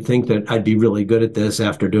 You'd think that I'd be really good at this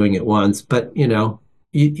after doing it once, but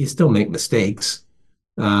you still make mistakes.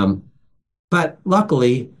 Um, but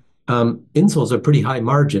luckily, insoles are pretty high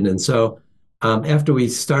margin. And so after we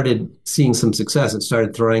started seeing some success, it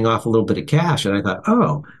started throwing off a little bit of cash. And I thought,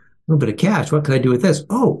 oh, a little bit of cash. What could I do with this?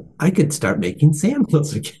 Oh, I could start making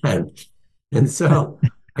sandals again. And so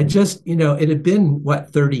I just, it had been,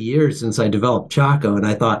 what, 30 years since I developed Chaco. And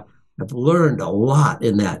I thought, I've learned a lot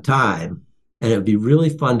in that time. And it would be really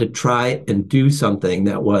fun to try and do something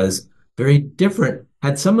that was very different,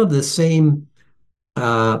 had some of the same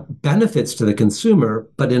benefits to the consumer,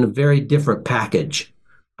 but in a very different package,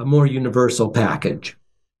 a more universal package,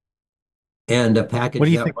 and a What package do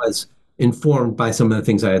you that think? was informed by some of the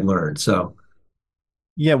things I had learned. So,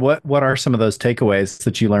 Yeah, what are some of those takeaways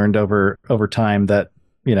that you learned over time that,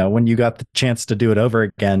 when you got the chance to do it over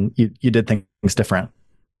again, you did things different?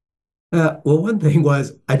 well, one thing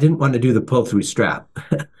was I didn't want to do the pull through strap.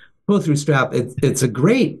 Pull through strap, it's a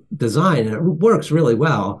great design and it works really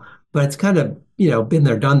well, but it's kind of, been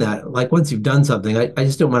there, done that. Like once you've done something, I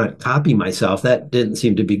just don't want to copy myself. That didn't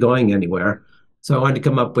seem to be going anywhere. So I wanted to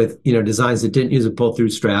come up with, designs that didn't use a pull through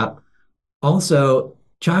strap. Also,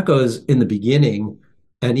 Chacos in the beginning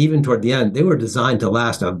and even toward the end, they were designed to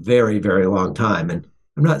last a very, very long time. And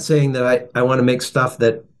I'm not saying that I want to make stuff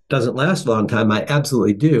that doesn't last a long time. I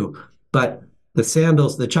absolutely do. But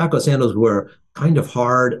the Chaco sandals were kind of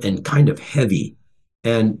hard and kind of heavy.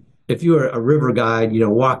 And if you were a river guide,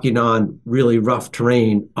 walking on really rough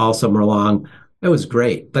terrain all summer long, that was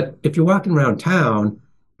great. But if you're walking around town,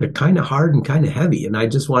 they're kind of hard and kind of heavy. And I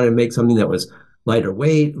just wanted to make something that was lighter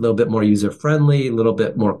weight, a little bit more user friendly, a little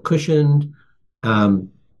bit more cushioned. Um,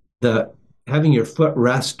 the Having your foot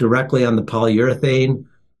rest directly on the polyurethane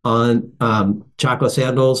on Chaco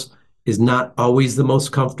sandals is not always the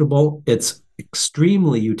most comfortable. It's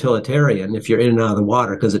extremely utilitarian if you're in and out of the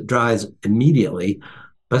water because it dries immediately,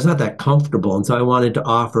 but it's not that comfortable. And so I wanted to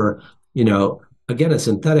offer, again, a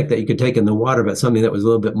synthetic that you could take in the water, but something that was a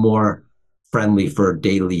little bit more friendly for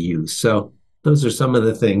daily use. So those are some of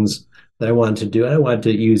the things that I wanted to do. I wanted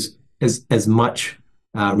to use as much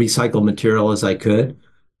recycled material as I could.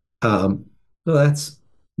 So that's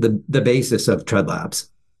the basis of Tread Labs.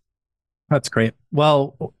 That's great.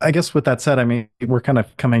 Well, I guess with that said, I mean, we're kind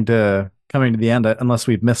of coming to the end, unless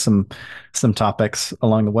we've missed some topics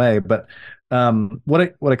along the way. But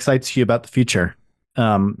what excites you about the future,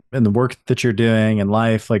 and the work that you're doing in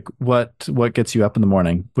life? Like, what gets you up in the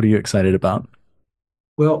morning? What are you excited about?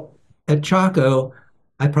 Well, at Chaco,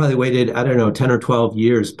 I probably waited, I don't know, 10 or 12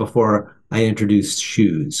 years before I introduced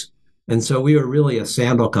shoes. And so we were really a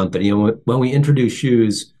sandal company. And when we introduced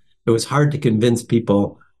shoes, it was hard to convince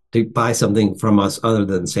people to buy something from us other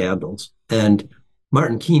than sandals. And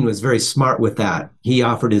Martin Keene was very smart with that. He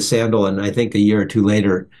offered his sandal, and I think a year or two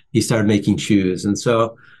later, he started making shoes. And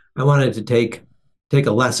so I wanted to take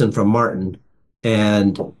a lesson from Martin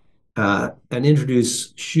and and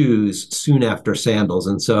introduce shoes soon after sandals.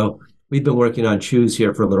 And so we've been working on shoes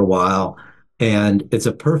here for a little while, and it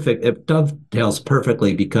dovetails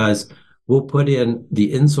perfectly because we'll put in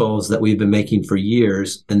the insoles that we've been making for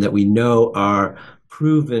years and that we know are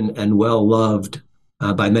proven and well loved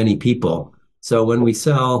by many people. So when we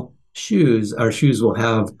sell shoes, our shoes will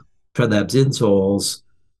have Treadlabs insoles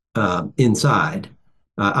inside,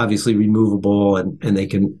 obviously removable, and they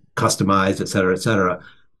can customize, et cetera, et cetera.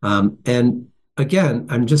 And again,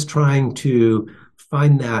 I'm just trying to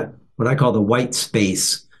find that what I call the white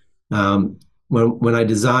space. When I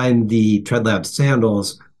designed the Treadlab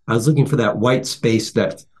sandals, I was looking for that white space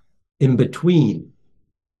that's in between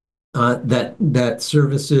that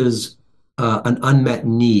services an unmet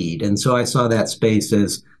need. And so I saw that space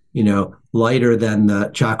as lighter than the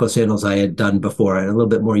Chaco sandals I had done before, and a little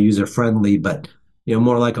bit more user friendly, but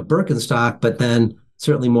more like a Birkenstock, but then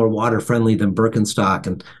certainly more water friendly than Birkenstock.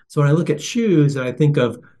 And so when I look at shoes, and I think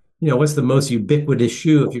of what's the most ubiquitous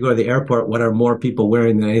shoe if you go to the airport? What are more people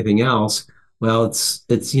wearing than anything else? Well, it's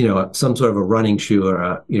some sort of a running shoe or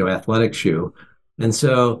a athletic shoe. And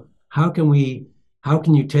so how can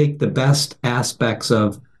you take the best aspects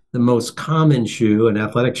of the most common shoe, an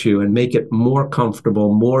athletic shoe, and make it more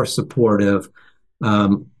comfortable, more supportive, a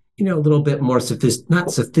little bit more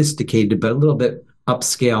not sophisticated, but a little bit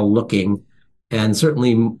upscale looking, and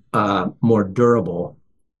certainly more durable.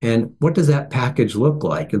 And what does that package look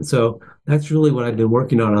like? And so that's really what I've been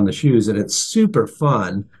working on the shoes, and it's super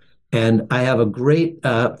fun. And I have a great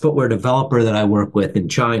footwear developer that I work with in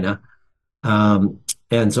China. Um,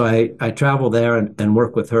 and so I travel there and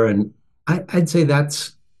work with her. And I'd say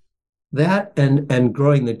that's that and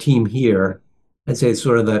growing the team here. I'd say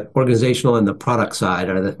sort of the organizational and the product side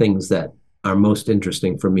are the things that are most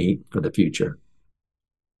interesting for me for the future.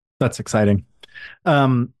 That's exciting.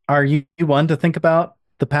 Are you one to think about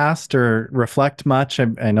the past or reflect much?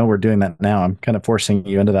 I know we're doing that now. I'm kind of forcing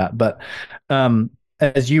you into that, but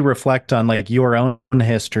as you reflect on like your own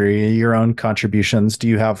history, your own contributions, do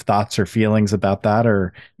you have thoughts or feelings about that, or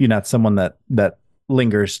are you not someone that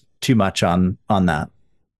lingers too much on that?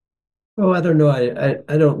 Oh, I don't know.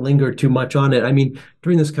 I don't linger too much on it. I mean,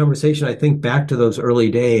 during this conversation, I think back to those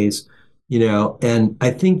early days, and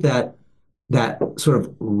I think that that sort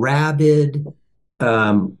of rabid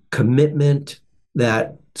commitment,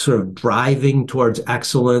 that sort of driving towards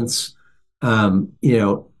excellence,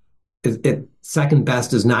 second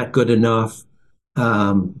best is not good enough,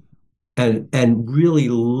 um, and really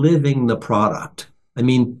living the product. I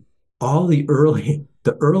mean, all the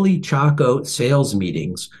early Chaco sales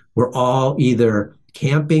meetings were all either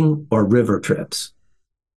camping or river trips.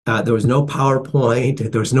 There was no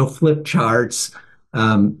PowerPoint, there was no flip charts.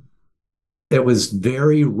 Um, it was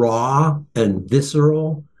very raw and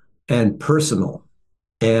visceral and personal,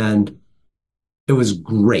 and it was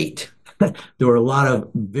great. There were a lot of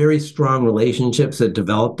very strong relationships that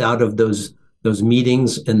developed out of those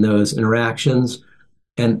meetings and those interactions,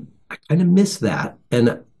 and I kind of miss that.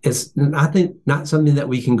 And it's not something that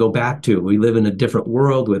we can go back to. We live in a different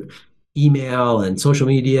world with email and social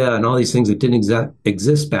media and all these things that didn't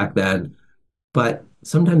exist back then. But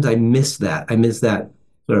sometimes I miss that. I miss that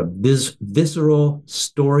sort of visceral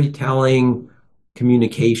storytelling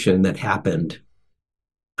communication that happened.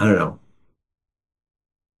 I don't know.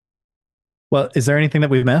 Well, is there anything that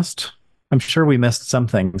we missed? I'm sure we missed some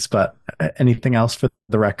things, but anything else for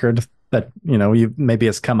the record that, you maybe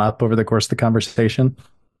has come up over the course of the conversation?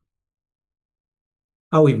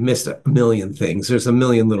 Oh, we've missed a million things. There's a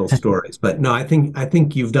million little stories, but no, I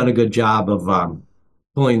think you've done a good job of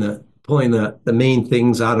pulling the main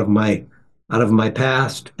things out of my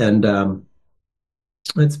past, and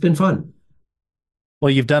it's been fun. Well,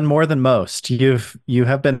 you've done more than most. You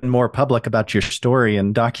have been more public about your story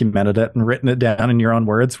and documented it and written it down in your own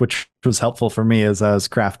words, which was helpful for me as I was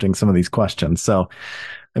crafting some of these questions. So,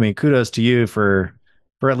 I mean, kudos to you for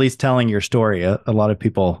at least telling your story. A lot of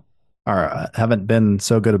people are haven't been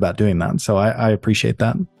so good about doing that. So I appreciate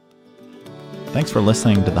that. Thanks for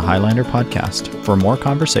listening to the Highlander podcast. For more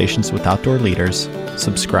conversations with outdoor leaders,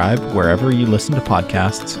 subscribe wherever you listen to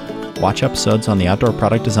podcasts, watch episodes on the Outdoor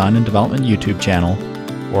Product Design and Development YouTube channel,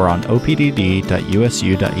 or on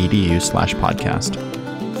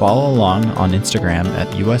opdd.usu.edu/podcast. Follow along on Instagram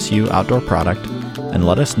at USU Outdoor Product and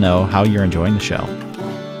let us know how you're enjoying the show.